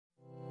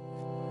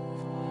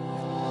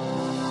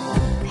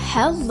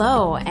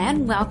Hello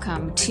and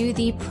welcome to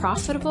the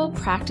Profitable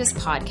Practice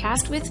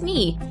Podcast with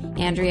me,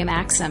 Andrea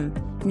Maxim,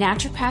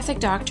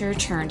 naturopathic doctor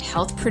turned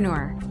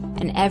healthpreneur.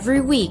 And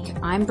every week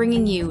I'm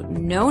bringing you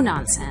no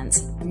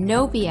nonsense,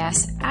 no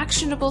BS,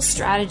 actionable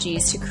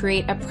strategies to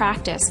create a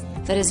practice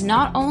that is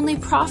not only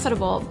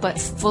profitable but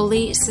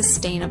fully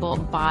sustainable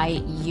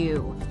by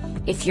you.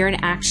 If you're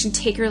an action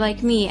taker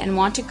like me and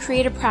want to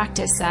create a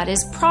practice that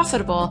is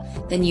profitable,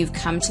 then you've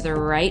come to the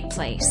right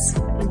place.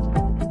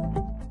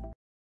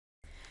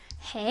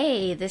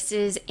 Hey, this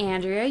is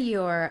Andrea,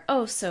 your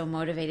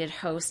oh-so-motivated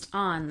host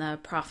on the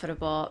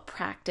Profitable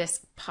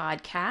Practice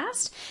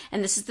Podcast,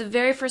 and this is the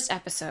very first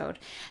episode.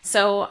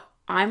 So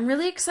I'm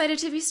really excited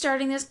to be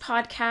starting this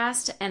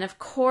podcast, and of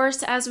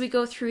course, as we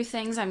go through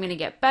things, I'm going to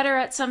get better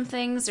at some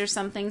things. There's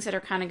some things that are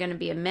kind of going to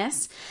be a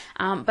miss,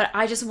 but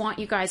I just want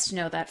you guys to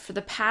know that for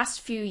the past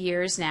few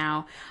years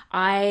now,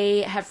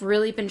 I have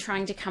really been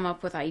trying to come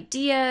up with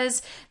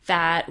ideas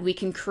that we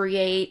can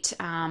create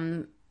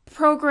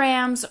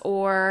programs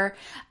or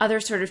other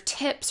sort of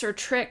tips or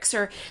tricks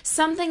or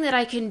something that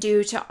I can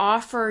do to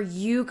offer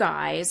you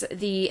guys,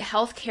 the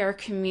healthcare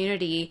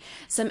community,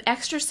 some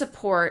extra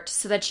support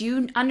so that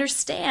you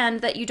understand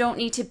that you don't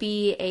need to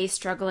be a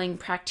struggling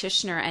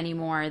practitioner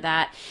anymore,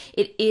 that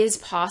it is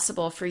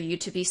possible for you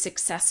to be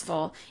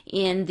successful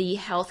in the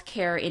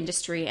healthcare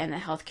industry and the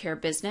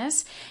healthcare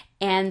business.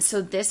 And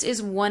so this is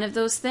one of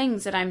those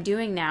things that I'm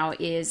doing now,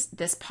 is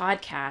this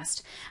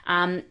podcast.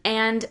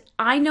 And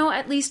I know,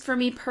 at least for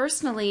me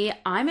personally,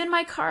 I'm in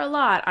my car a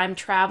lot. I'm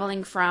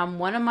traveling from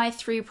one of my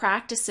 3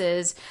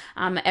 practices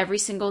every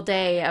single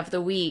day of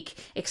the week,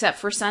 except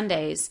for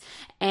Sundays.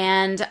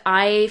 And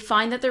I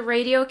find that the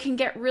radio can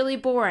get really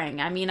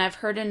boring. I mean, I've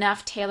heard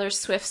enough Taylor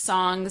Swift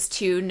songs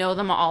to know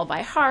them all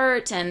by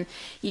heart, and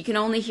you can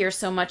only hear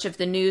so much of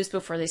the news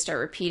before they start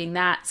repeating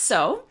that.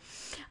 So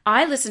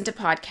I listen to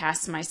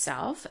podcasts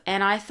myself,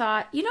 and I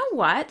thought, you know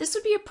what? This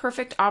would be a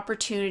perfect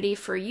opportunity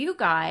for you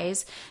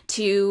guys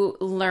to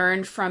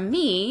learn from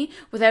me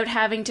without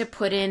having to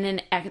put in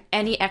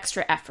any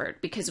extra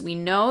effort, because we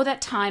know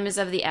that time is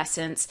of the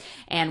essence.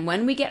 And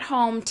when we get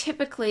home,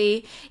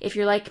 typically, if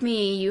you're like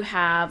me, you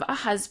have a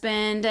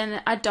husband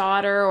and a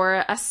daughter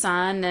or a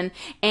son and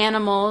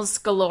animals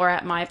galore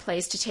at my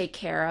place to take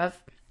care of.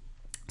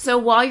 So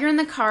while you're in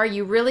the car,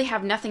 you really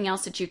have nothing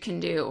else that you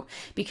can do,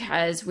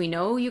 because we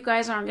know you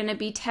guys aren't going to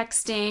be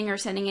texting or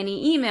sending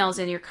any emails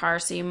in your car,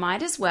 so you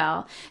might as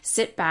well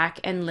sit back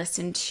and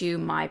listen to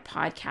my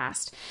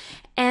podcast.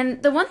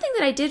 And the one thing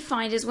that I did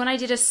find is when I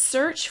did a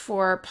search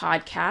for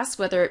podcasts,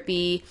 whether it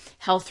be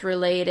health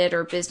related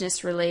or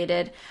business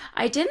related,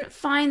 I didn't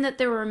find that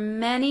there were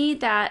many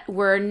that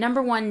were,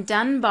 number one,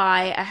 done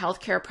by a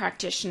healthcare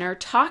practitioner,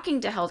 talking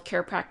to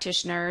healthcare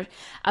practitioners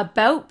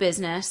about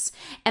business,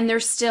 and they're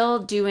still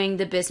doing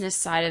the business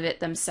side of it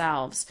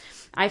themselves.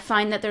 I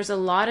find that there's a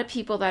lot of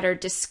people that are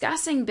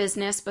discussing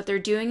business, but they're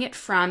doing it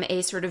from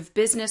a sort of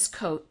business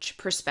coach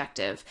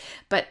perspective,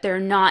 but they're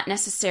not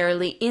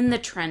necessarily in the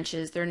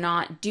trenches. They're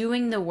not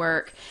doing the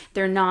work.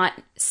 They're not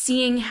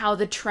seeing how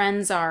the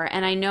trends are.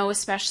 And I know,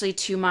 especially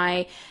to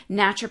my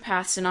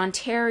naturopaths in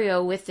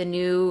Ontario, with the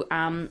new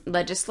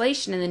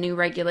legislation and the new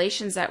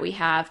regulations that we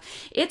have,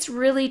 it's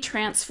really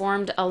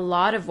transformed a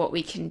lot of what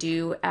we can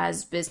do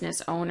as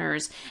business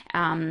owners,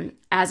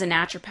 as a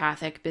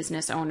naturopathic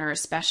business owner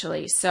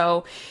especially.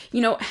 So,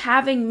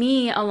 having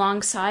me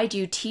alongside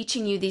you,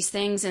 teaching you these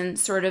things and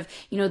sort of,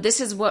 this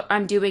is what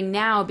I'm doing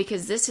now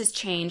because this has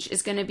changed,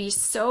 is going to be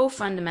so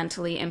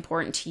fundamentally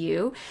important to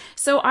you.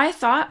 So I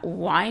thought,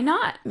 why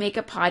not make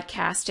a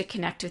podcast to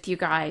connect with you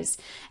guys?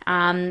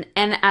 And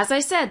as I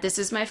said, this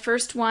is my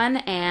first one,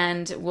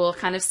 and we'll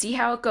kind of see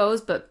how it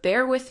goes, but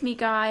bear with me,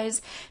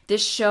 guys.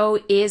 This show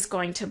is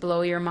going to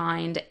blow your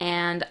mind,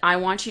 and I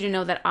want you to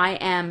know that I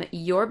am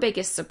your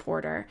biggest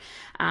supporter.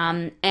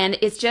 And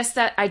it's just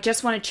that I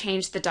just want to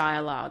change the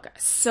dialogue.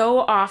 So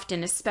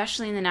often,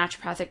 especially in the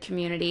naturopathic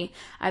community,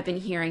 I've been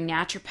hearing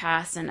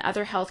naturopaths and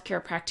other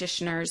healthcare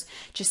practitioners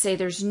just say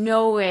there's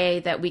no way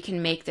that we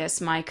can make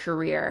this my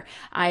career.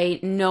 I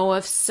know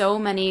of so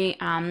many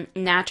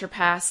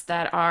naturopaths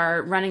that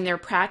are running their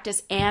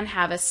practice and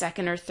have a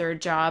second or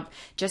third job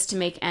just to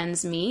make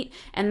ends meet,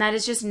 and that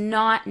is just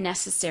not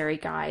necessary,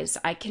 guys.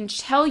 I can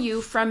tell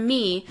you from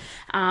me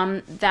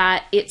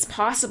that it's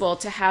possible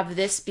to have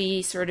this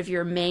be sort of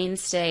your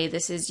mainstay.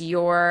 This is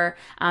your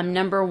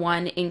number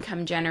one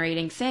income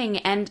generating thing.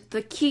 And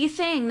the key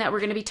thing that we're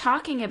going to be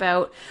talking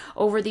about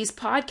over these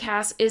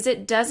podcasts is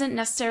it doesn't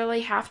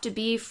necessarily have to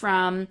be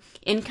from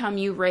income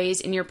you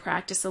raise in your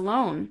practice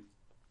alone.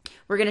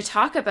 We're going to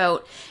talk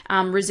about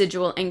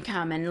residual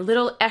income and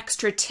little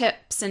extra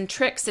tips and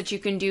tricks that you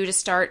can do to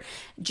start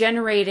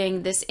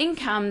generating this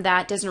income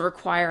that doesn't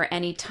require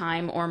any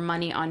time or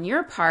money on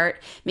your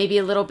part, maybe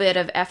a little bit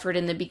of effort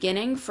in the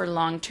beginning for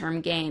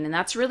long-term gain. And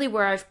that's really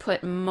where I've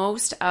put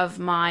most of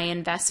my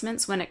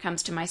investments when it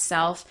comes to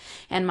myself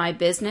and my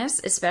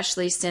business,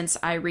 especially since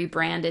I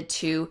rebranded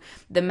to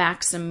the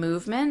Maxim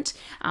Movement.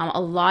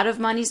 A lot of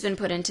money's been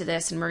put into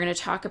this, and we're going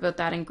to talk about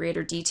that in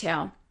greater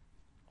detail.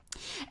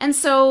 And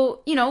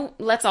so,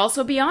 let's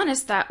also be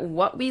honest that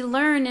what we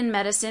learn in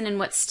medicine and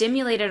what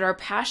stimulated our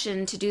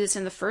passion to do this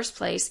in the first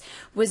place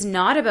was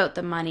not about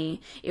the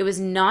money. It was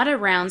not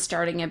around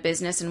starting a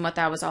business and what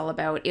that was all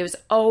about. It was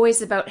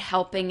always about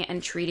helping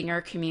and treating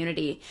our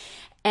community.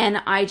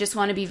 And I just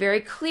want to be very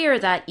clear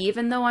that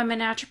even though I'm a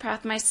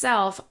naturopath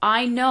myself,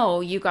 I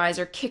know you guys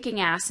are kicking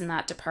ass in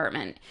that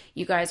department.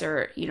 You guys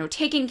are,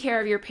 taking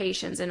care of your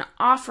patients and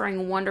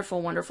offering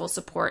wonderful, wonderful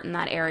support in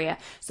that area.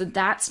 So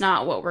that's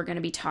not what we're going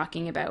to be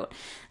talking about.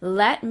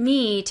 Let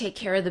me take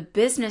care of the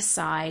business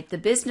side, the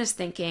business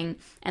thinking,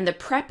 and the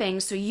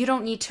prepping so you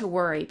don't need to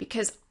worry,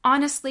 because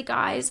honestly,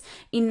 guys,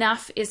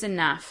 enough is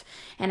enough.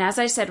 And as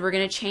I said, we're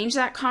going to change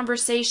that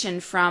conversation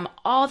from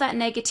all that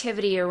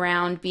negativity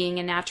around being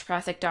a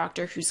naturopathic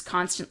doctor who's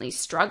constantly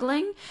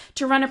struggling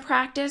to run a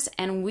practice,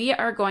 and we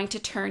are going to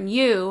turn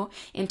you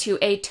into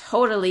a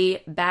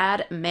totally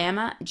bad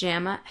mama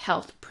jamma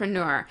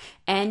healthpreneur.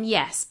 And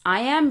yes, I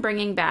am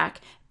bringing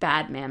back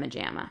bad mama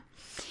jamma.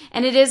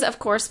 And it is, of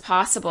course,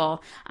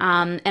 possible.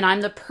 And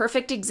I'm the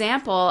perfect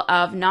example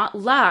of not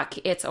luck.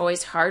 It's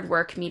always hard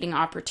work meeting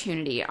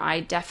opportunity. I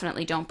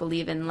definitely don't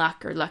believe in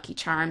luck or lucky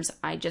charms.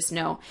 I just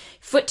know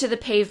foot to the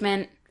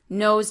pavement,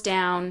 nose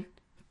down,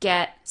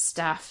 get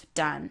stuff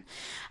done.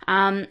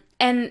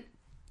 And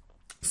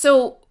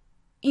so,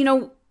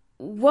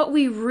 what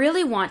we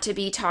really want to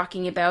be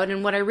talking about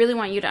and what I really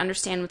want you to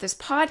understand with this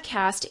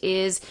podcast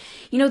is,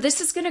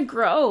 this is going to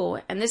grow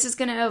and this is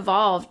going to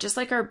evolve just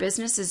like our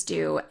businesses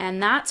do.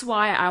 And that's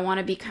why I want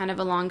to be kind of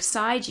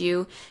alongside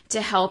you to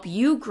help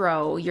you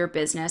grow your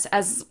business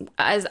as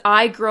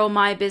I grow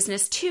my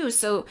business too.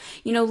 So,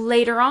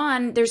 later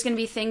on, there's going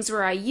to be things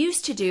where I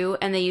used to do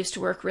and they used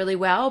to work really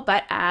well.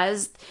 But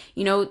as,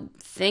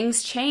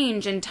 things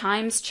change and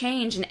times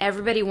change and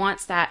everybody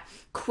wants that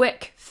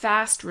quick,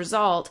 fast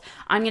result,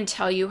 I'm going to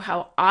tell you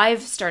how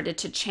I've started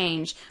to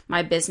change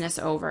my business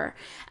over.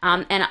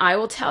 And I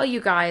will tell you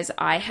guys,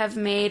 I have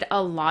made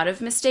a lot of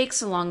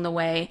mistakes along the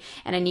way,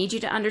 and I need you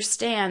to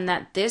understand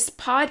that this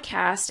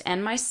podcast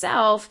and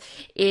myself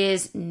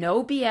is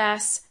no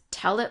BS.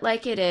 Tell it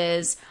like it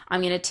is.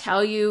 I'm going to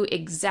tell you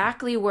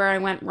exactly where I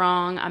went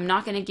wrong. I'm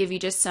not going to give you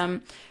just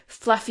some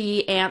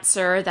fluffy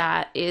answer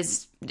that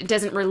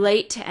doesn't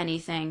relate to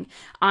anything.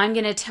 I'm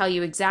going to tell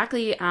you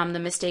exactly the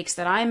mistakes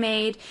that I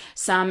made,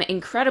 some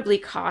incredibly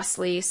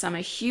costly, some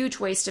a huge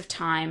waste of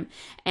time.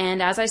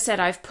 And as I said,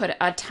 I've put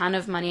a ton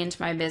of money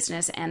into my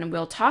business, and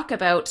we'll talk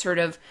about sort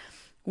of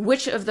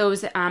which of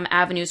those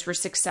avenues were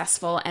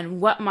successful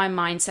and what my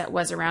mindset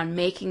was around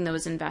making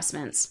those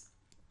investments.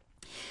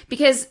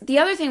 Because the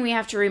other thing we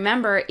have to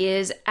remember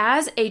is,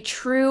 as a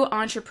true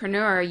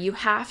entrepreneur, you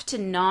have to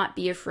not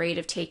be afraid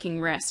of taking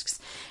risks.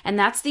 And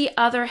that's the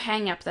other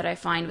hang up that I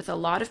find with a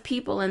lot of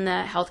people in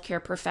the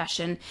healthcare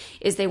profession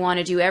is they want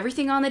to do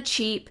everything on the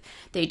cheap.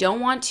 They don't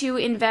want to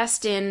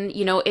invest in,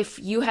 if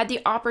you had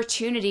the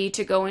opportunity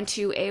to go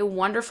into a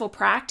wonderful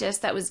practice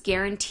that was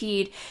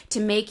guaranteed to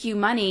make you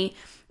money,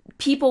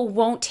 people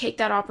won't take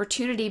that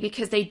opportunity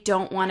because they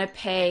don't want to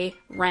pay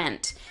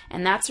rent.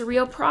 And that's a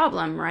real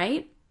problem,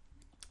 right?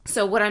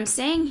 So what I'm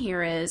saying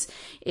here is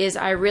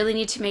I really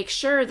need to make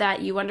sure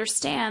that you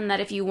understand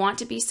that if you want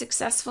to be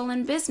successful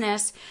in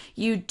business,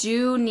 you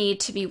do need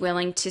to be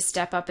willing to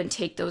step up and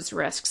take those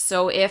risks.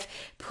 So if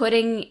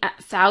putting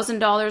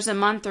 $1,000 a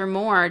month or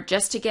more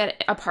just to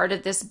get a part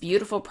of this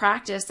beautiful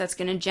practice that's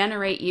going to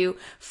generate you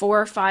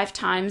 4 or 5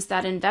 times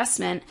that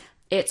investment,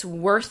 it's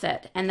worth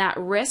it. And that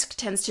risk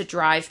tends to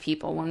drive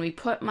people. When we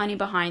put money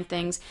behind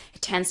things,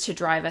 it tends to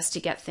drive us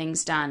to get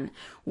things done.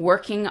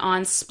 Working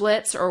on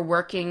splits or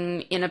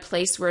working in a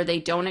place where they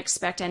don't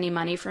expect any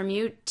money from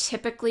you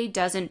typically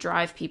doesn't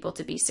drive people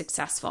to be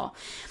successful.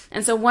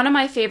 And so one of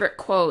my favorite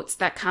quotes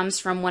that comes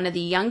from one of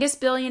the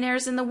youngest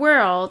billionaires in the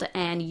world,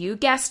 and you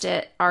guessed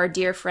it, our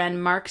dear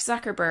friend Mark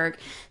Zuckerberg,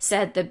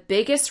 said the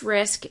biggest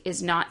risk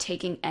is not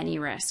taking any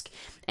risk.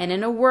 And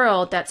in a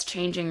world that's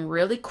changing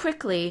really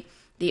quickly,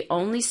 the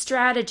only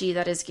strategy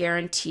that is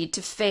guaranteed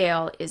to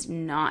fail is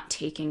not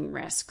taking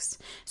risks.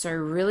 So I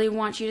really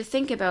want you to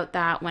think about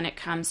that when it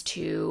comes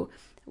to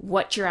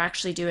what you're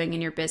actually doing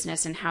in your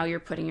business and how you're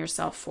putting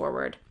yourself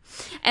forward.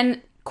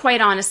 And quite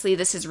honestly,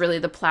 this is really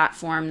the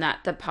platform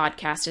that the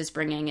podcast is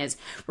bringing, is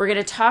we're going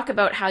to talk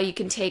about how you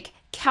can take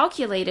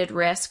calculated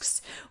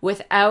risks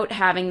without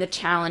having the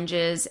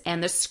challenges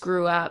and the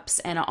screw ups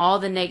and all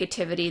the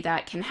negativity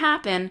that can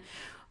happen,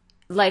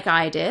 like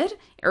I did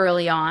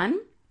early on.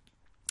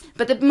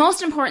 But the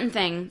most important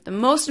thing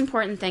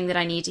that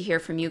I need to hear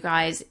from you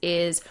guys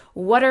is,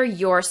 what are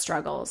your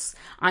struggles?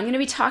 I'm going to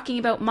be talking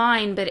about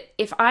mine, but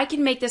if I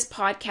can make this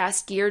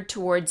podcast geared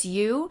towards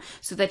you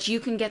so that you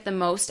can get the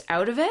most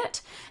out of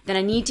it, then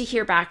I need to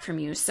hear back from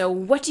you. So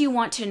what do you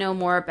want to know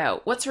more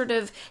about? What sort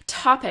of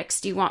topics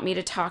do you want me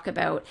to talk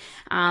about?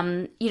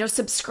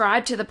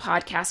 Subscribe to the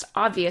podcast,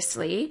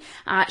 obviously.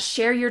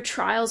 Share your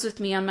trials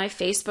with me on my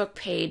Facebook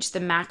page, The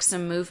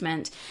Maxim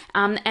Movement,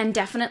 and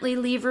definitely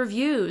leave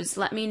reviews.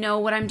 Let me me know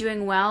what I'm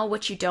doing well,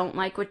 what you don't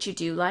like, what you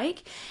do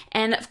like.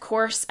 And of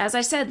course, as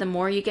I said, the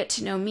more you get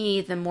to know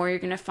me, the more you're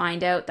going to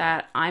find out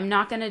that I'm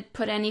not going to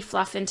put any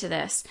fluff into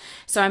this.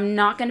 So I'm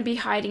not going to be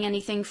hiding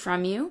anything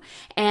from you.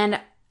 And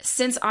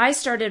since I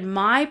started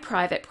my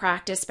private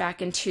practice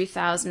back in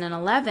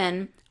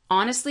 2011,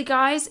 honestly,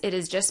 guys, it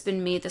has just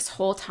been me this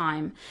whole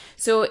time.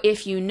 So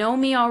if you know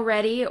me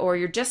already, or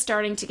you're just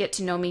starting to get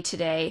to know me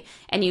today,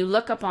 and you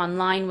look up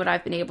online what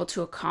I've been able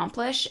to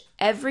accomplish,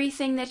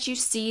 everything that you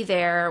see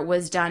there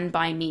was done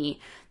by me.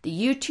 The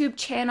YouTube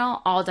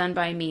channel, all done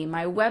by me.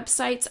 My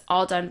websites,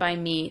 all done by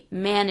me,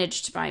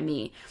 managed by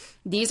me.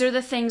 These are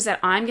the things that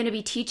I'm going to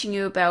be teaching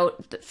you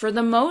about for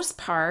the most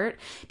part,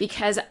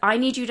 because I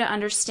need you to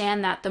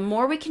understand that the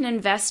more we can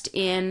invest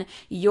in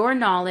your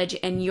knowledge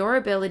and your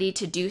ability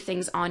to do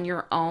things on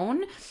your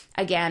own,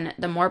 again,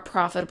 the more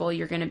profitable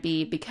you're going to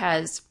be.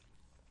 Because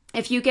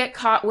if you get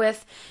caught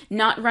with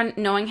not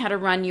knowing how to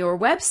run your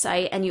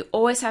website, and you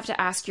always have to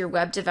ask your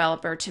web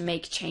developer to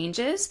make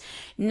changes,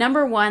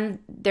 number one,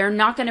 they're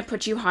not going to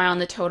put you high on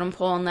the totem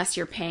pole unless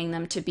you're paying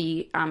them to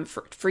be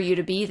for you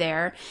to be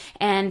there.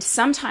 And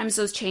sometimes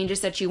those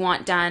changes that you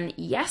want done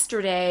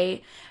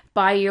yesterday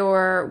by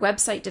your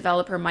website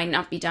developer might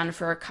not be done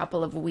for a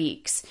couple of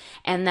weeks.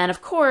 And then,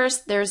 of course,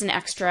 there's an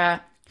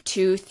extra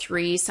 $2,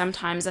 $3,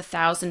 sometimes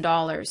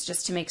 $1,000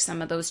 just to make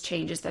some of those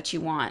changes that you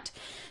want.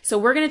 So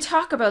we're going to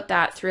talk about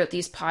that throughout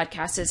these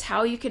podcasts, is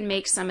how you can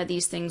make some of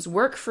these things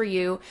work for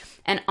you.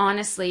 And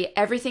honestly,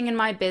 everything in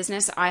my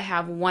business, I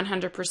have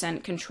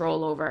 100%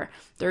 control over.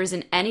 There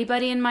isn't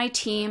anybody in my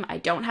team. I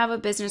don't have a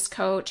business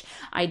coach.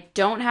 I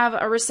don't have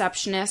a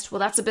receptionist. Well,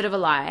 that's a bit of a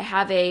lie. I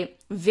have a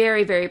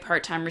very, very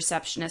part-time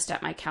receptionist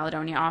at my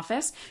Caledonia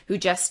office who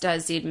just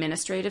does the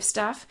administrative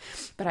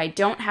stuff, but I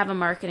don't have a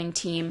marketing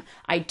team.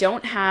 I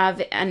don't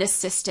have an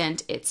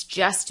assistant. It's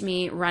just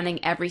me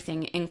running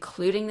everything,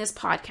 including this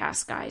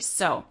podcast, guys.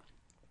 So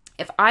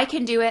if I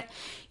can do it,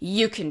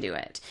 you can do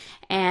it.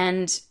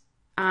 And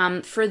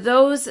for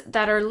those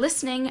that are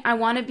listening, I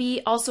want to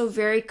be also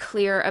very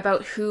clear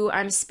about who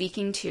I'm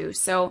speaking to.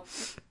 So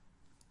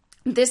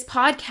this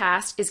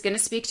podcast is going to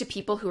speak to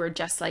people who are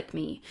just like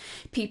me,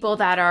 people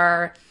that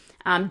are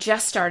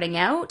just starting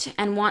out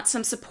and want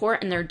some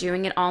support, and they're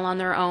doing it all on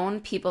their own,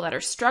 people that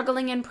are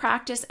struggling in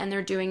practice and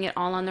they're doing it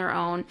all on their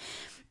own.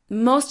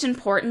 Most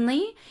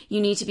importantly,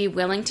 you need to be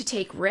willing to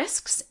take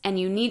risks, and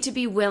you need to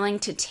be willing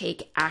to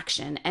take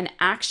action. And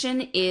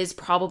action is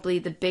probably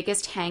the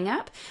biggest hang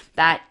up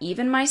that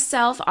even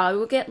myself, I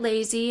will get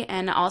lazy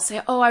and I'll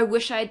say, oh, I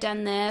wish I had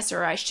done this,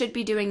 or I should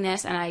be doing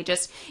this. And I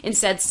just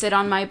instead sit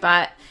on my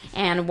butt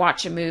and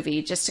watch a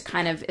movie just to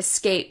kind of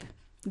escape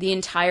the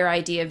entire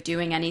idea of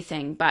doing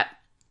anything. But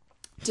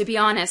to be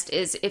honest,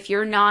 is if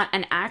you're not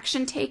an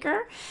action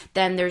taker,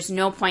 then there's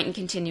no point in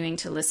continuing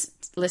to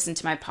listen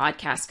to my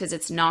podcast, because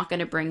it's not going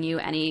to bring you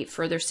any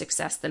further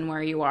success than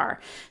where you are.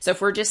 So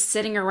if we're just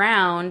sitting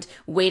around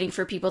waiting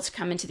for people to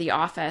come into the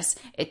office,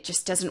 it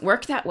just doesn't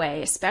work that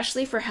way,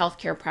 especially for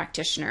healthcare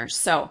practitioners.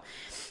 So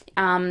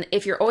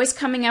if you're always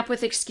coming up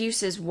with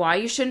excuses why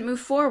you shouldn't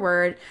move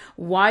forward,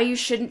 why you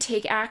shouldn't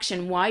take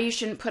action, why you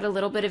shouldn't put a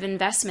little bit of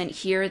investment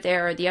here,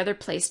 there, or the other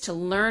place to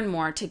learn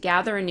more, to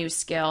gather a new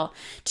skill,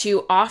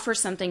 to offer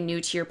something new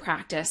to your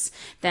practice,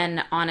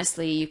 then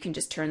honestly, you can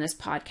just turn this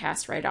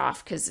podcast right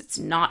off, because it's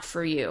not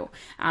for you.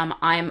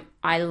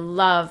 I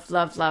love,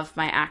 love, love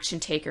my action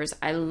takers.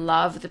 I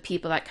love the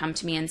people that come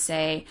to me and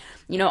say,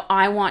 you know,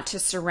 I want to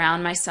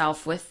surround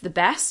myself with the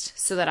best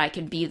so that I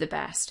can be the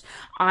best.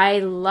 I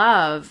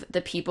love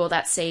the people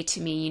that say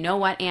to me, you know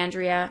what,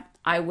 Andrea,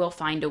 I will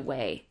find a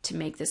way to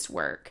make this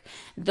work.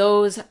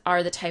 Those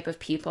are the type of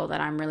people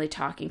that I'm really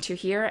talking to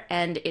here.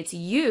 And it's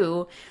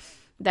you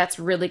that's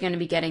really going to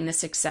be getting the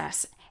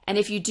success. And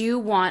if you do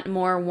want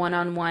more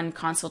one-on-one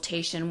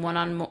consultation,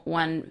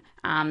 one-on-one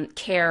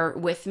care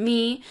with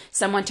me,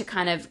 someone to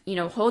kind of, you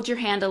know, hold your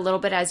hand a little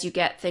bit as you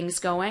get things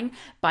going,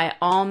 by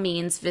all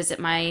means, visit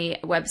my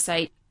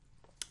website,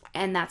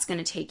 and that's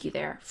going to take you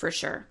there for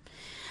sure.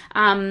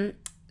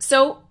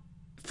 So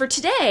for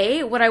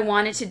today, what I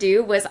wanted to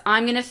do was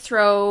I'm going to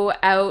throw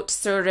out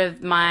sort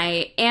of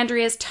my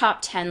Andrea's top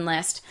 10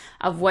 list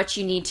of what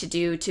you need to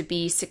do to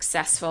be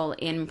successful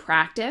in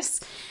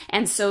practice.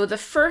 And so the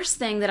first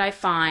thing that I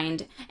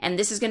find, and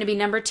this is going to be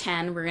number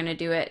 10, we're going to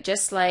do it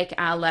just like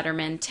Al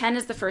Letterman. 10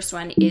 is the first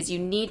one, is you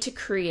need to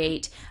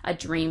create a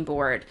dream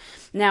board.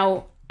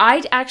 Now,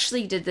 I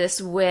actually did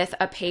this with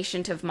a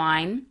patient of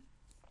mine.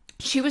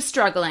 She was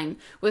struggling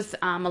with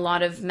a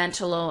lot of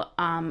mental,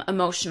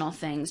 emotional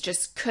things,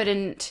 just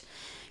couldn't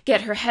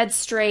get her head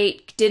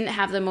straight, didn't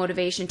have the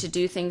motivation to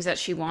do things that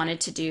she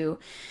wanted to do.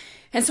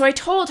 And so I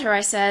told her,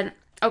 I said,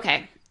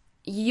 okay,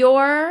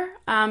 your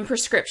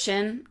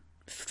prescription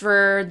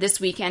for this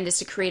weekend is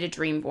to create a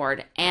dream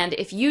board. And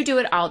if you do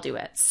it, I'll do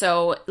it.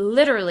 So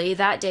literally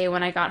that day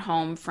when I got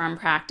home from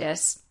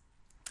practice,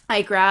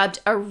 I grabbed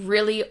a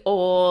really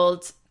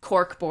old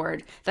cork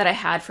board that I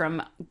had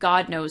from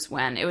God knows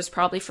when. It was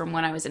probably from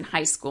when I was in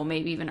high school,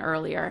 maybe even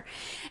earlier.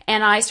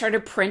 And I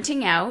started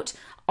printing out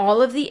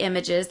all of the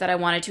images that I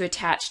wanted to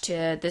attach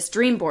to this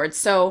dream board.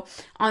 So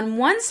on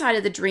one side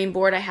of the dream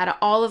board, I had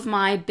all of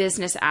my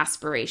business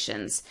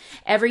aspirations,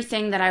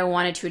 everything that I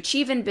wanted to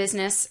achieve in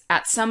business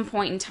at some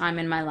point in time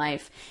in my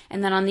life.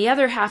 And then on the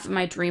other half of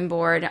my dream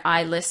board,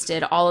 I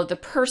listed all of the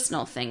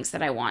personal things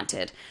that I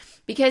wanted.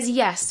 Because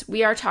yes,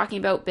 we are talking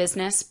about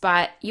business,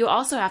 but you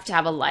also have to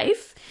have a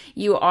life.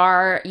 You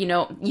are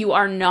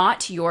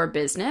not your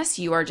business.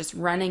 You are just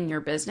running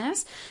your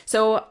business.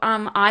 So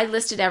I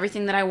listed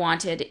everything that I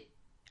wanted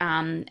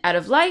out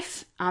of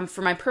life,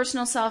 for my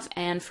personal self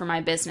and for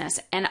my business.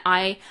 And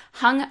I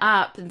hung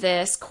up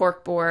this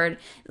cork board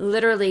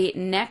literally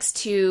next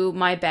to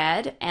my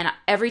bed. And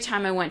every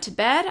time I went to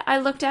bed, I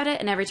looked at it.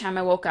 And every time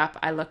I woke up,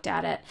 I looked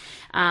at it.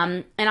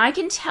 And I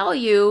can tell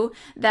you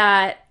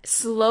that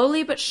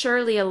slowly but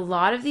surely, a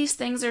lot of these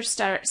things are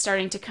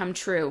starting to come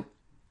true.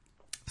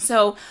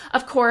 So,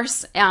 of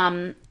course,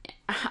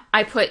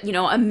 I put,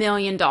 $1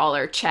 million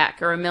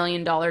check or $1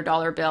 million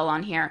dollar bill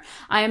on here.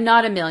 I am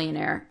not a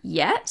millionaire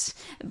yet,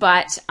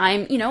 but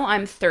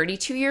I'm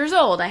 32 years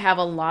old. I have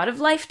a lot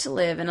of life to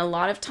live and a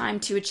lot of time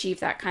to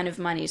achieve that kind of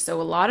money.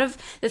 So a lot of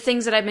the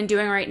things that I've been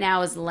doing right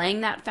now is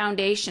laying that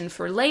foundation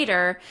for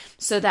later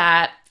so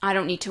that I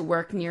don't need to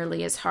work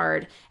nearly as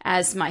hard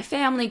as my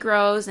family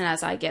grows and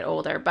as I get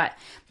older. But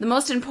the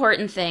most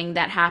important thing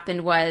that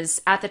happened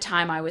was at the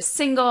time I was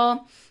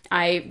single.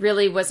 I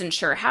really wasn't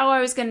sure how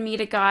I was going to meet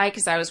a guy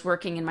because I was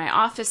working in my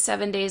office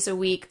 7 days a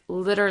week,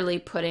 literally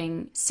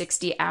putting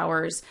 60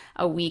 hours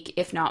a week,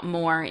 if not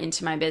more,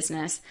 into my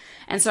business.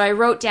 And so I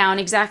wrote down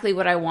exactly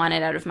what I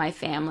wanted out of my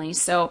family.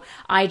 So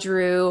I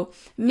drew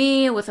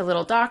me with a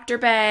little doctor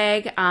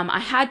bag. I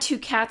had 2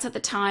 cats at the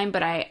time,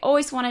 but I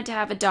always wanted to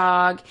have a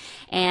dog.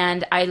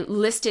 And I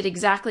listed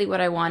exactly what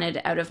I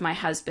wanted out of my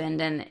husband.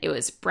 And it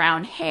was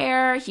brown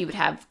hair. He would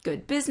have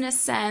good business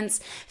sense,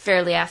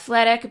 fairly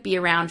athletic, be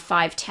around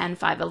 5'10",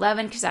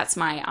 5'11", because that's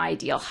my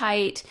ideal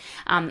height,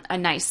 a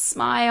nice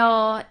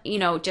smile,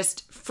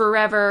 just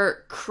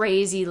forever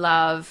crazy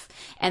love,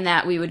 and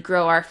that we would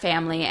grow our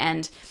family.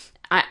 And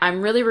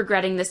I'm really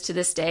regretting this to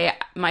this day.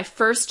 My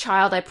first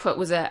child I put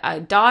was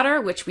a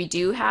daughter, which we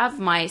do have.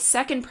 My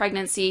second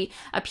pregnancy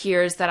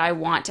appears that I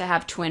want to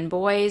have twin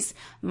boys.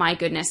 My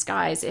goodness,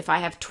 guys, if I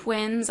have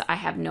twins, I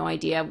have no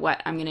idea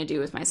what I'm going to do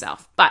with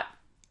myself. But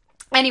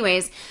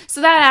anyways, so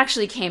that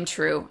actually came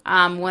true.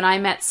 When I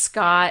met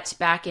Scott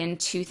back in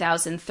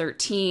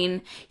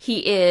 2013,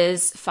 he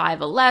is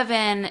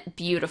 5'11",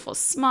 beautiful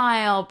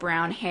smile,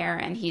 brown hair,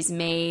 and he's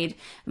made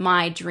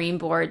my dream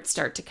board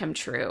start to come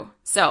true.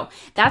 So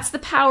that's the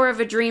power of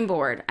a dream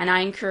board. And I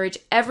encourage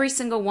every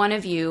single one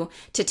of you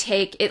to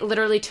take, it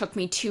literally took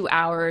me 2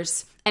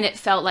 hours and it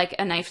felt like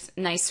a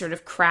nice sort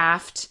of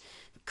craft,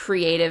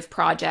 creative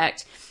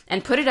project,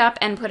 and put it up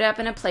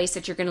in a place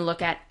that you're going to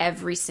look at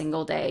every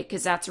single day,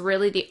 because that's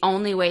really the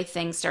only way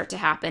things start to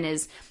happen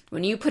is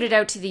when you put it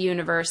out to the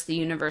universe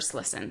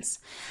listens.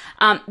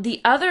 So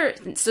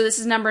this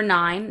is number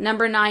 9.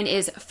 Number 9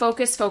 is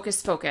focus,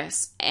 focus,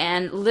 focus.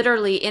 And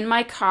literally in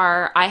my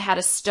car, I had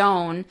a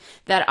stone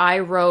that I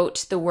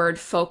wrote the word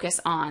focus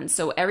on.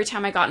 So every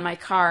time I got in my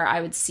car,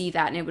 I would see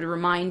that and it would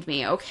remind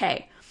me,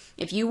 okay,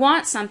 if you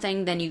want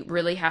something, then you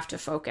really have to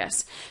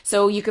focus.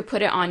 So you could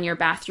put it on your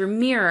bathroom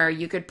mirror.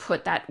 You could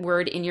put that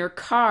word in your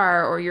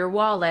car or your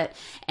wallet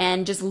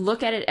and just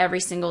look at it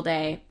every single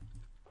day.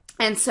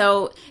 And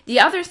so the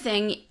other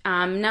thing,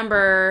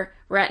 we're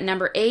at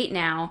number 8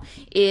 now,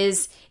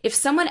 is if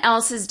someone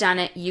else has done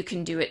it, you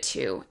can do it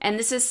too. And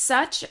this is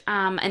such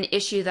an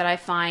issue that I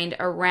find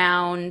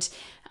around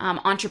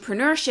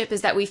entrepreneurship,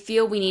 is that we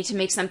feel we need to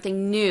make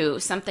something new,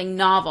 something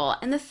novel.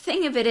 And the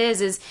thing of it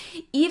is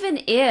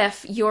even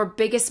if your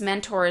biggest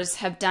mentors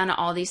have done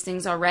all these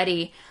things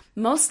already,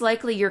 most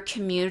likely your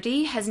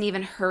community hasn't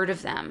even heard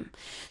of them.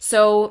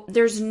 So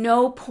there's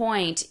no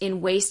point in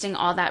wasting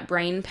all that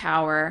brain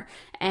power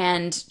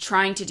and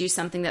trying to do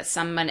something that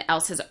someone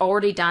else has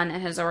already done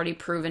and has already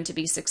proven to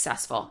be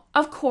successful.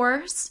 Of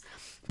course,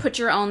 put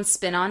your own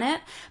spin on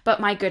it, but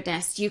my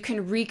goodness, you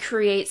can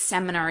recreate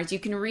seminars, you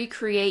can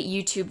recreate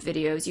YouTube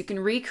videos, you can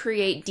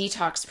recreate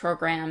detox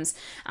programs,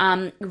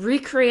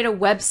 recreate a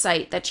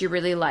website that you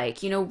really like,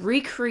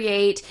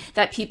 recreate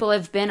that people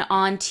have been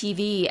on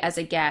TV as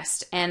a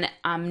guest, and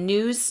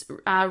news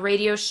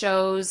radio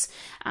shows,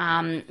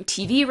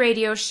 TV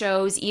radio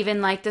shows,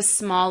 even like the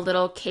small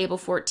little Cable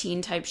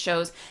 14 type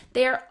shows.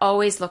 They're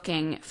always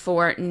looking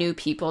for new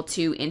people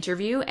to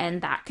interview,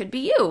 and that could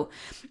be you.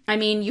 I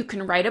mean, you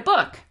can write a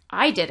book.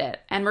 I did it.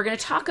 And we're going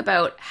to talk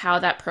about how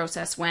that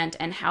process went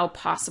and how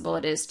possible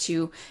it is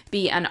to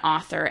be an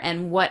author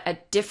and what a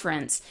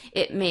difference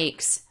it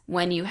makes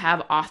when you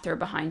have author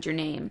behind your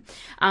name.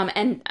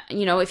 And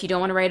if you don't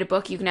want to write a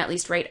book, you can at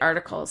least write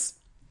articles.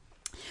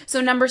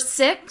 So number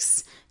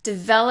 6,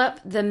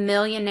 develop the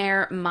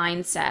millionaire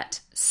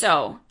mindset.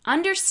 So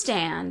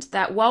understand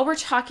that while we're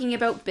talking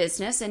about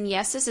business, and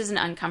yes, this is an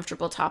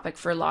uncomfortable topic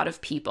for a lot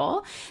of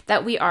people,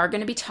 that we are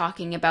going to be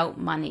talking about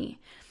money.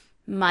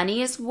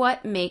 Money is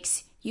what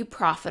makes you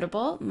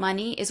profitable.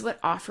 Money is what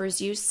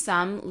offers you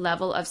some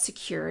level of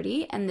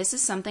security. And this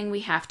is something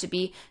we have to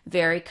be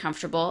very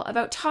comfortable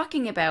about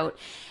talking about.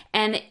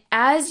 And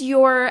as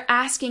you're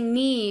asking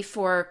me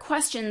for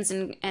questions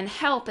and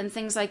help and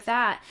things like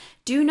that,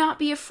 do not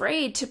be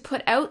afraid to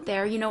put out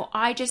there,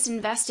 I just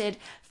invested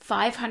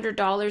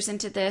 $500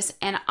 into this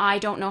and I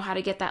don't know how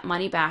to get that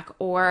money back,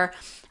 or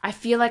I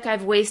feel like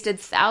I've wasted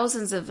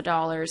thousands of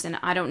dollars and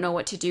I don't know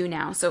what to do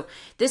now. So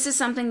this is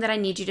something that I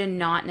need you to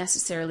not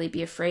necessarily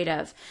be afraid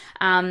of.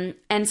 And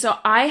so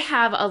I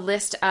have a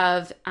list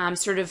of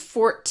sort of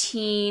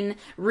 14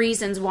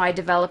 reasons why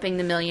developing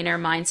the millionaire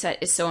mindset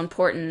is so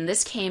important.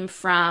 This came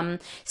from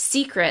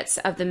Secrets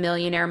of the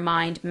Millionaire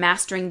Mind,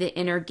 Mastering the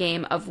Inner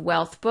Game of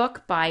Wealth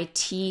book by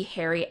T.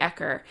 Harry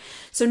Eker.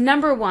 So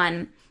number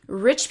one,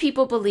 rich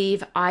people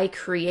believe I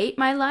create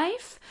my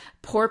life.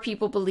 Poor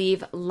people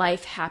believe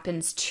life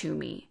happens to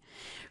me.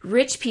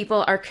 Rich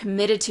people are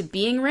committed to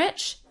being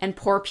rich, and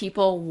poor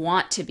people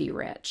want to be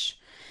rich.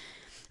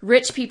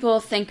 Rich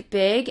people think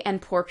big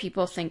and poor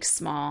people think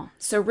small.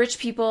 So rich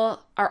people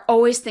are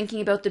always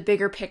thinking about the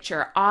bigger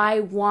picture.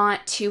 I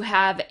want to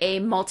have a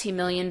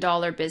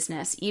multi-million-dollar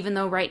business, even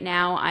though right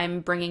now I'm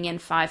bringing in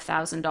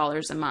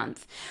 $5,000 a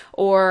month.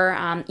 Or,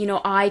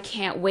 I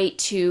can't wait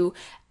to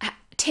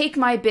take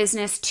my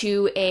business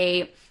to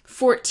a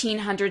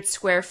 1,400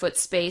 square foot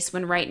space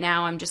when right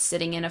now I'm just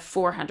sitting in a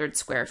 400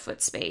 square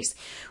foot space.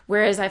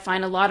 Whereas I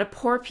find a lot of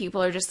poor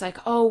people are just like,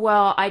 oh,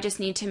 well, I just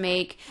need to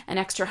make an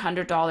extra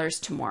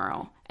 $100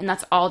 tomorrow. And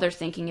that's all they're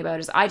thinking about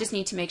is I just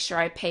need to make sure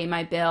I pay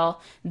my bill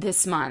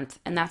this month.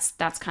 And that's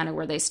kind of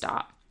where they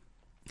stop.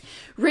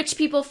 Rich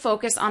people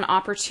focus on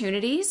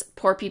opportunities.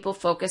 Poor people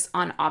focus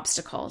on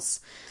obstacles.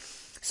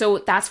 So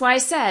that's why I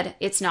said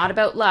it's not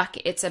about luck.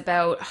 It's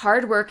about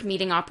hard work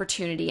meeting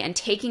opportunity and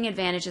taking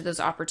advantage of those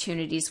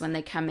opportunities when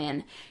they come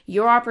in.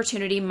 Your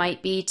opportunity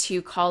might be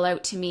to call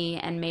out to me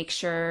and make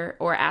sure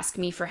or ask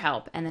me for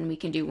help, and then we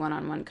can do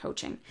one-on-one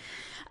coaching.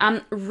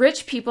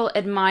 Rich people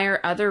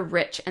admire other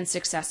rich and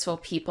successful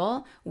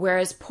people,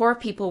 whereas poor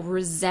people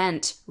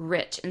resent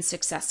rich and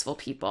successful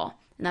people.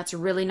 And that's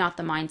really not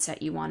the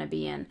mindset you want to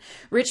be in.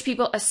 Rich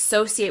people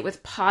associate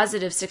with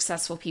positive,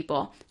 successful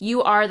people.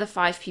 You are the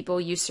 5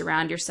 people you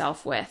surround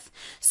yourself with.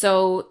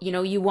 So,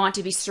 you want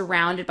to be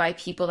surrounded by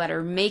people that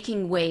are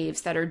making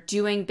waves, that are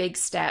doing big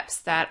steps,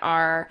 that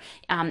are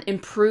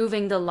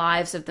improving the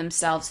lives of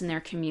themselves and their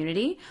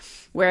community.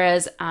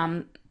 Whereas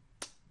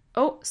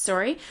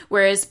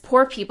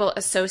poor people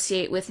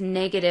associate with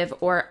negative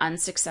or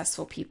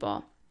unsuccessful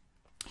people.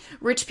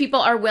 Rich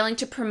people are willing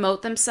to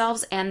promote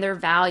themselves and their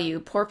value.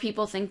 Poor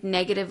people think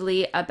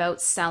negatively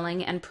about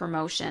selling and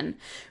promotion.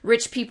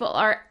 Rich people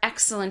are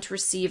excellent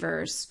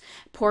receivers.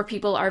 Poor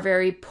people are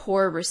very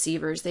poor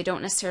receivers. They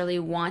don't necessarily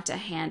want a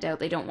handout.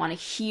 They don't want to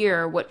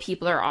hear what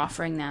people are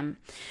offering them.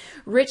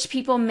 Rich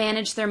people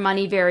manage their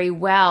money very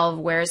well,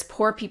 whereas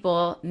poor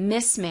people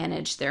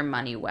mismanage their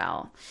money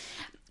well.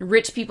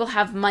 Rich people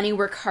have money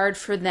work hard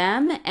for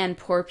them, and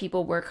poor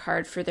people work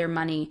hard for their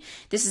money.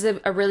 This is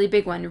a really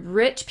big one.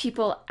 Rich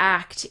people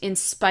act in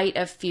spite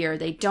of fear.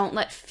 They don't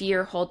let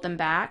fear hold them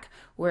back,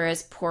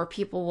 whereas poor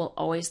people will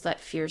always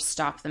let fear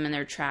stop them in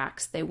their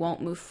tracks. They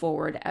won't move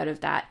forward out of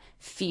that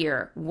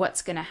fear.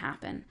 What's going to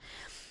happen?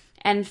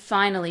 And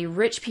finally,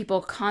 rich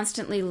people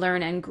constantly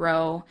learn and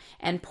grow,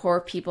 and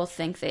poor people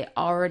think they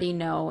already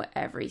know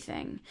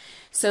everything.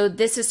 So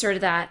this is sort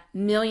of that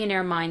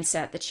millionaire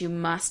mindset that you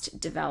must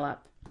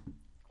develop.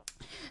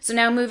 So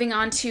now moving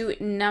on to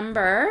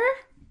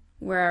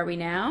where are we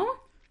now?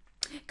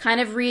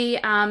 Kind of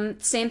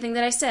same thing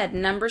that I said.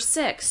 Number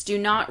 6, do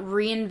not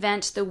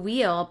reinvent the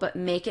wheel, but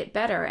make it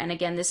better. And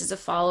again, this is a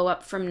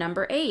follow-up from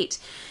number 8.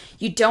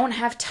 You don't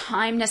have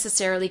time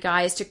necessarily,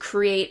 guys, to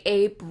create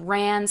a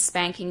brand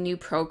spanking new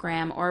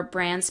program or a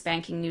brand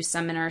spanking new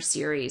seminar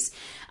series.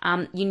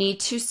 You need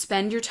to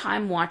spend your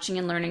time watching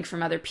and learning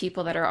from other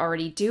people that are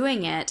already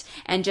doing it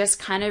and just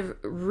kind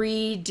of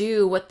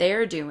redo what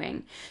they're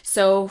doing.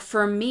 So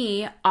for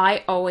me,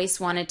 I always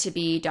wanted to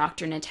be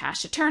Dr.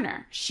 Natasha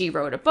Turner. She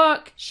wrote a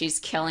book. She's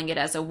killing it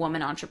as a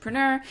woman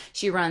entrepreneur.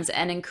 She runs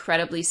an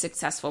incredibly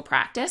successful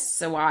practice.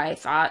 So I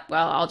thought,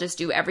 well, I'll just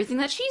do everything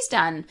that she's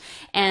done.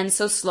 And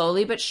so slowly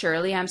but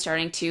surely, I'm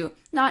starting to,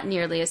 not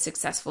nearly as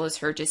successful as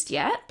her just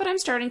yet, but I'm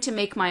starting to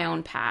make my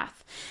own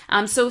path.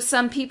 So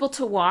some people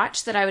to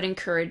watch that I would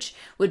encourage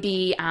would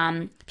be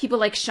people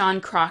like Sean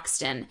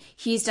Croxton.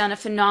 He's done a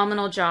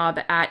phenomenal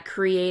job at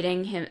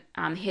creating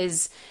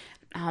his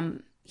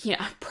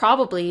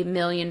probably $1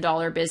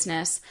 million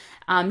business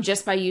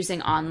just by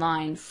using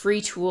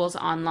free tools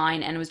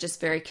online, and was just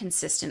very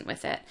consistent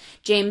with it.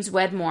 James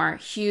Wedmore,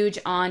 huge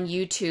on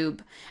YouTube.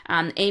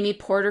 Amy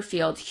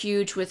Porterfield,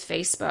 huge with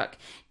Facebook.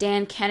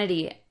 Dan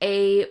Kennedy,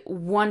 a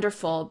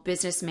wonderful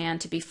businessman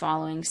to be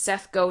following.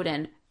 Seth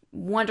Godin,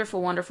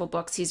 wonderful, wonderful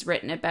books he's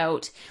written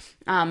about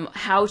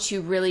how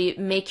to really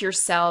make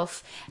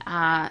yourself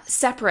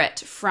separate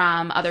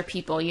from other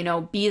people,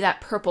 be that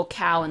purple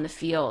cow in the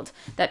field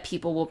that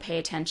people will pay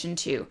attention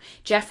to.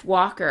 Jeff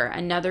Walker,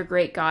 another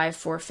great guy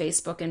for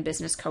Facebook and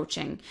business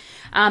coaching.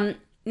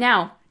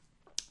 Now,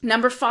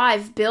 Number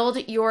 5,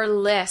 build your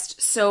list.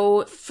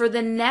 So for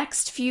the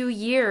next few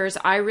years,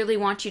 I really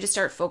want you to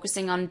start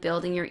focusing on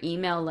building your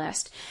email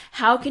list.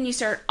 How can you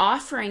start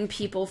offering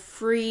people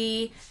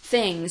free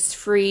things,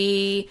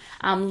 free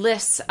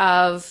lists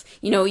of,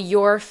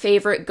 your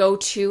favorite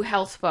go-to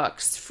health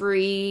books,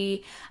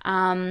 free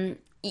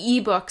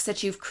ebooks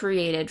that you've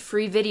created,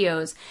 free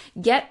videos.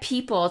 Get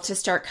people to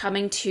start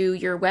coming to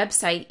your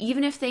website,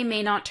 even if they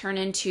may not turn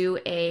into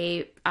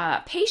a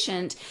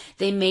patient,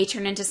 they may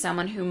turn into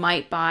someone who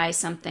might buy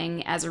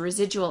something as a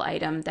residual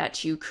item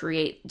that you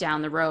create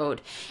down the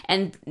road.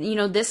 And,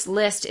 this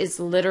list is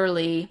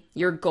literally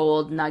your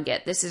gold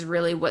nugget. This is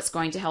really what's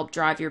going to help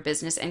drive your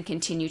business and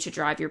continue to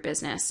drive your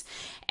business.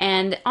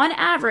 And on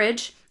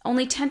average,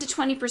 only 10 to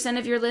 20%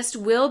 of your list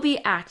will be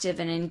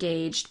active and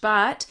engaged,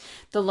 but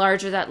the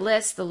larger that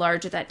list, the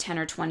larger that 10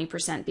 or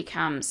 20%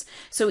 becomes.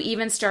 So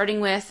even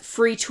starting with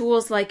free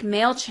tools like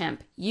MailChimp,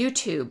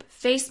 YouTube,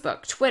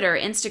 Facebook, Twitter,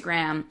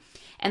 Instagram,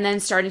 and then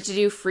starting to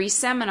do free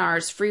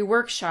seminars, free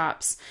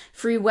workshops,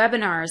 free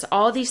webinars,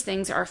 all these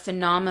things are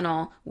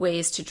phenomenal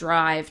ways to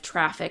drive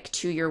traffic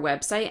to your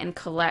website and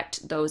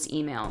collect those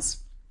emails.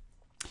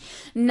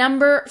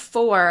 Number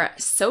 4,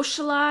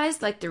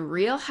 socialize like the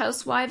Real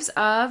Housewives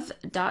of ...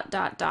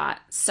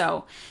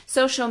 So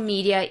social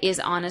media is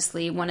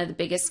honestly one of the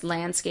biggest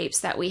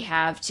landscapes that we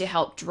have to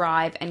help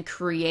drive and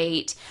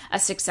create a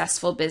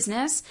successful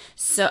business.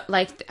 So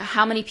like,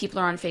 how many people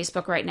are on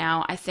Facebook right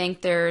now? I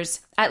think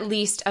there's at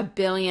least 1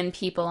 billion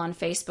people on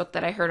Facebook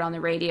that I heard on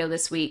the radio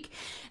this week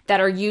that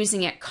are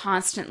using it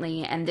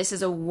constantly. And this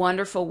is a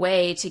wonderful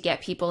way to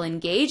get people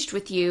engaged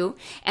with you.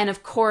 And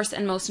of course,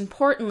 and most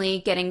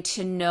importantly, getting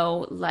to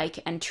know, like,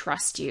 and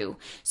trust you.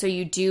 So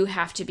you do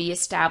have to be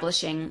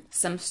establishing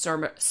some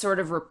sort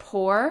of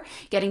rapport,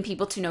 getting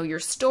people to know your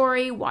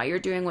story, why you're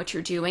doing what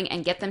you're doing,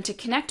 and get them to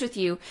connect with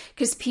you,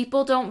 because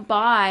people don't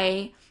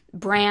buy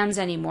brands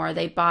anymore.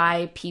 They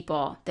buy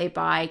people, they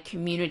buy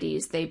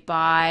communities, they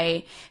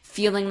buy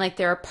feeling like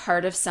they're a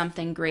part of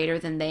something greater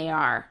than they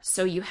are.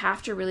 So you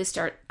have to really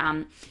start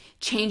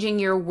changing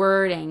your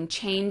wording,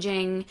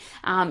 changing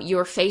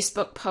your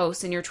Facebook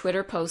posts and your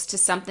Twitter posts to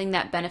something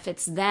that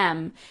benefits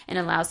them and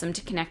allows them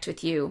to connect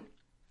with you.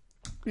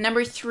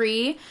 Number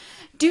 3,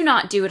 do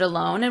not do it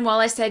alone. And while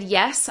I said,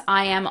 yes,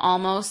 I am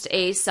almost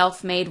a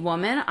self-made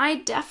woman, I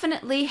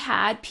definitely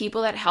had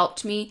people that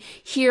helped me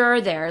here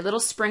or there,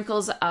 little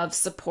sprinkles of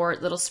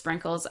support, little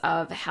sprinkles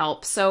of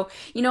help. So,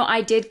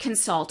 I did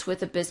consult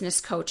with a business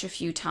coach a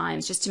few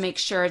times just to make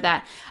sure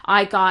that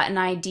I got an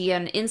idea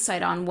and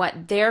insight on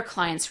what their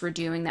clients were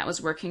doing that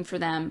was working for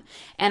them.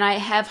 And I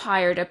have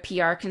hired a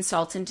PR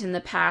consultant in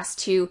the past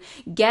to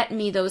get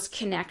me those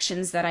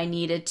connections that I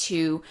needed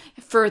to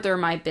further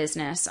my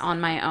business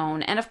on my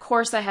own. And of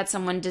course, I had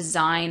someone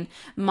design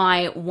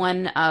my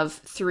one of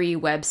 3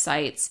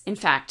 websites. In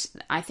fact,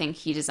 I think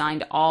he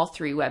designed all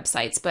 3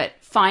 websites, but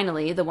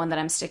finally, the one that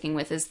I'm sticking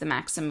with is the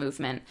Maxim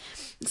Movement.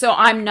 So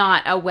I'm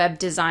not a web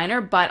designer,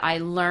 but I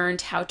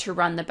learned how to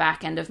run the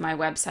back end of my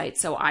website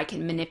so I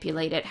can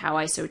manipulate it how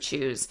I so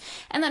choose.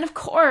 And then of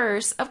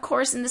course,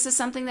 and this is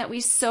something that we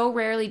so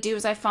rarely do,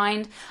 is I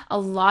find a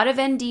lot of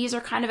NDs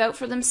are kind of out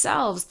for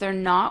themselves. They're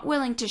not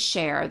willing to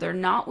share. They're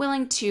not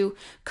willing to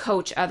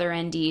coach other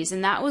NDs.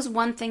 And that was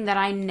one thing that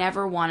I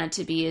never wanted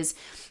to be is,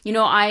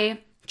 I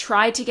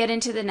tried to get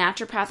into the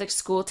naturopathic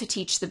school to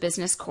teach the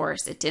business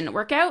course. It didn't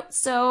work out,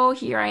 so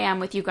here I am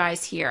with you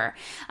guys here.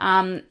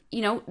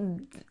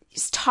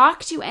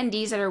 Talk to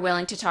NDs that are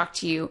willing to talk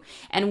to you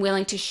and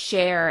willing to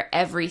share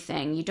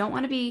everything. You don't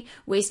want to be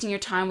wasting your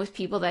time with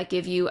people that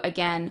give you,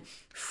 again,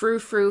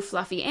 frou-frou,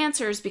 fluffy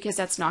answers, because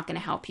that's not going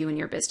to help you in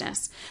your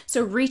business.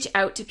 So reach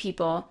out to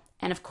people,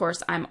 and of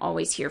course, I'm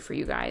always here for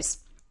you guys.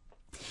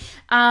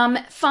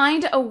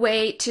 Find a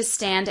way to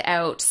stand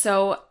out.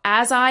 So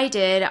as I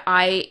did,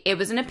 it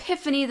was an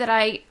epiphany that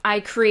I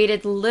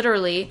created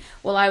literally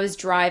while I was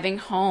driving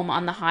home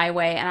on the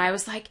highway. And I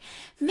was like,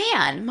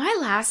 man, my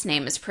last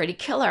name is pretty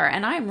killer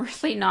and I'm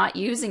really not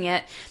using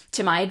it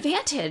to my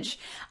advantage.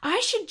 I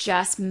should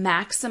just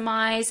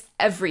maximize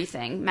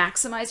everything.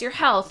 Maximize your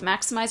health,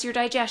 maximize your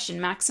digestion,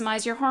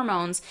 maximize your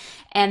hormones.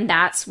 And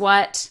that's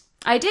what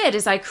I did,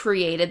 is I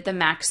created the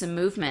Maxim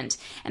Movement.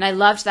 And I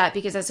loved that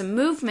because as a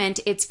movement,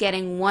 it's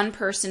getting one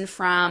person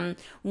from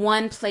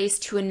one place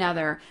to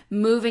another,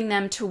 moving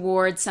them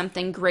towards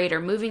something greater,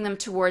 moving them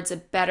towards a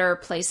better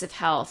place of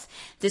health.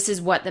 This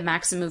is what the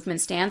Maxim Movement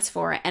stands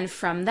for. And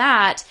from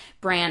that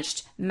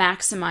branched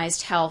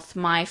Maximized Health,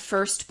 my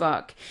first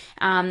book.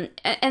 And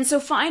so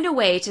find a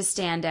way to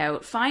stand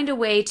out. Find a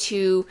way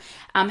to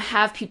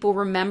have people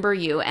remember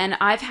you. And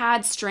I've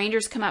had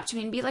strangers come up to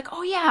me and be like,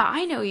 oh yeah,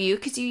 I know you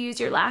because you use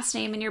your last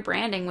name in your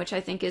branding, which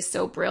I think is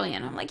so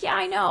brilliant. I'm like, yeah,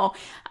 I know.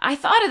 I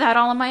thought of that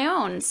all on my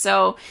own.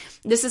 So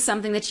this is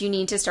something that you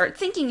need to start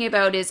thinking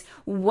about, is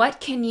what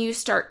can you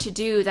start to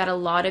do that a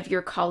lot of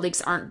your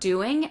colleagues aren't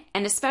doing,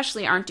 and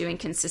especially aren't doing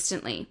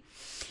consistently.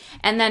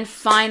 And then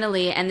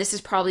finally, and this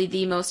is probably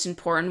the most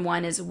important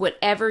one, is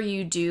whatever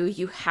you do,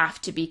 you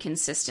have to be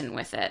consistent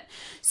with it.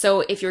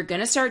 So if you're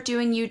going to start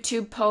doing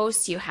YouTube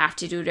posts, you have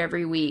to do it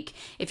every week.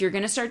 If you're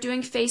going to start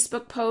doing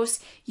Facebook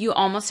posts, you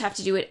almost have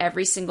to do it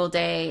every single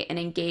day and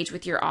engage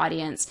with your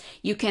audience.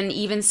 You can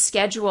even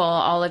schedule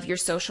all of your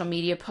social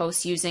media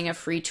posts using a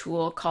free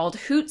tool called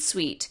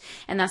Hootsuite,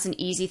 and that's an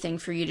easy thing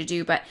for you to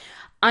do. But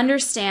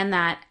understand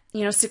that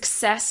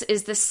success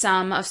is the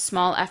sum of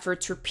small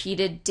efforts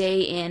repeated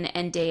day in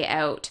and day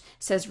out,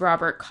 says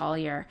Robert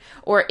Collier.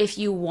 Or if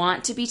you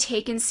want to be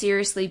taken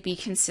seriously, be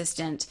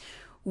consistent.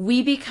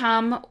 We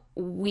become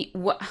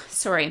what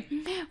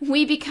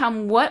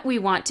we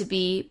want to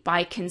be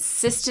by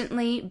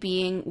consistently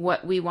being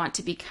what we want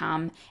to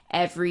become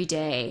every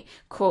day.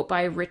 Quote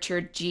by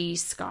Richard G.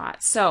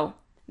 Scott. So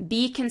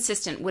be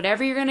consistent.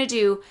 Whatever you're going to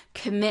do,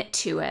 commit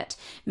to it.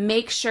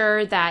 Make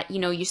sure that,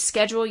 you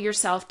schedule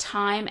yourself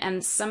time,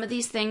 and some of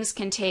these things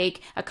can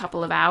take a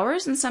couple of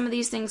hours and some of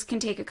these things can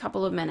take a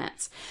couple of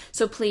minutes.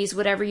 So please,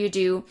 whatever you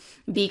do,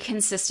 be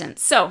consistent.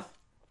 So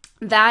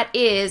that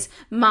is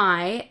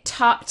my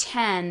top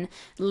 10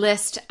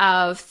 list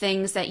of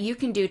things that you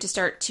can do to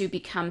start to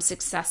become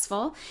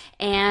successful.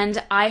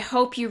 And I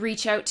hope you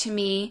reach out to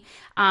me.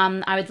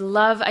 I would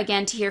love,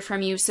 again, to hear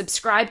from you.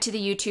 Subscribe to the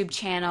YouTube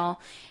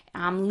channel.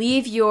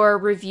 Leave your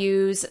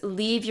reviews,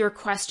 leave your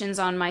questions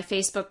on my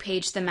Facebook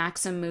page, The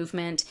Maxim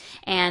Movement,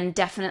 and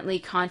definitely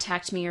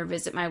contact me or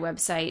visit my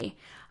website.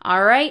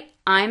 All right,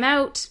 I'm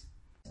out.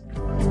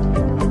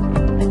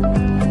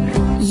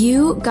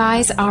 You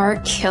guys are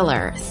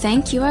killer.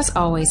 Thank you as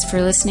always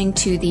for listening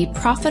to the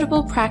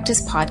Profitable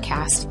Practice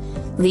Podcast.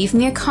 Leave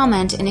me a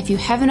comment, and if you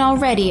haven't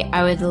already,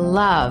 I would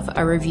love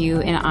a review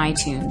in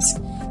iTunes.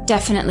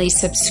 Definitely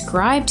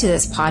subscribe to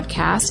this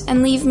podcast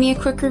and leave me a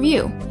quick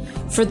review.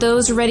 For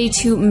those ready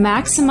to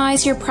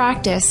maximize your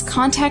practice,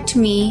 contact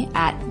me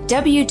at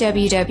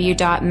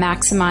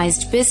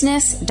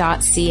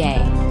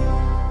www.maximizedbusiness.ca.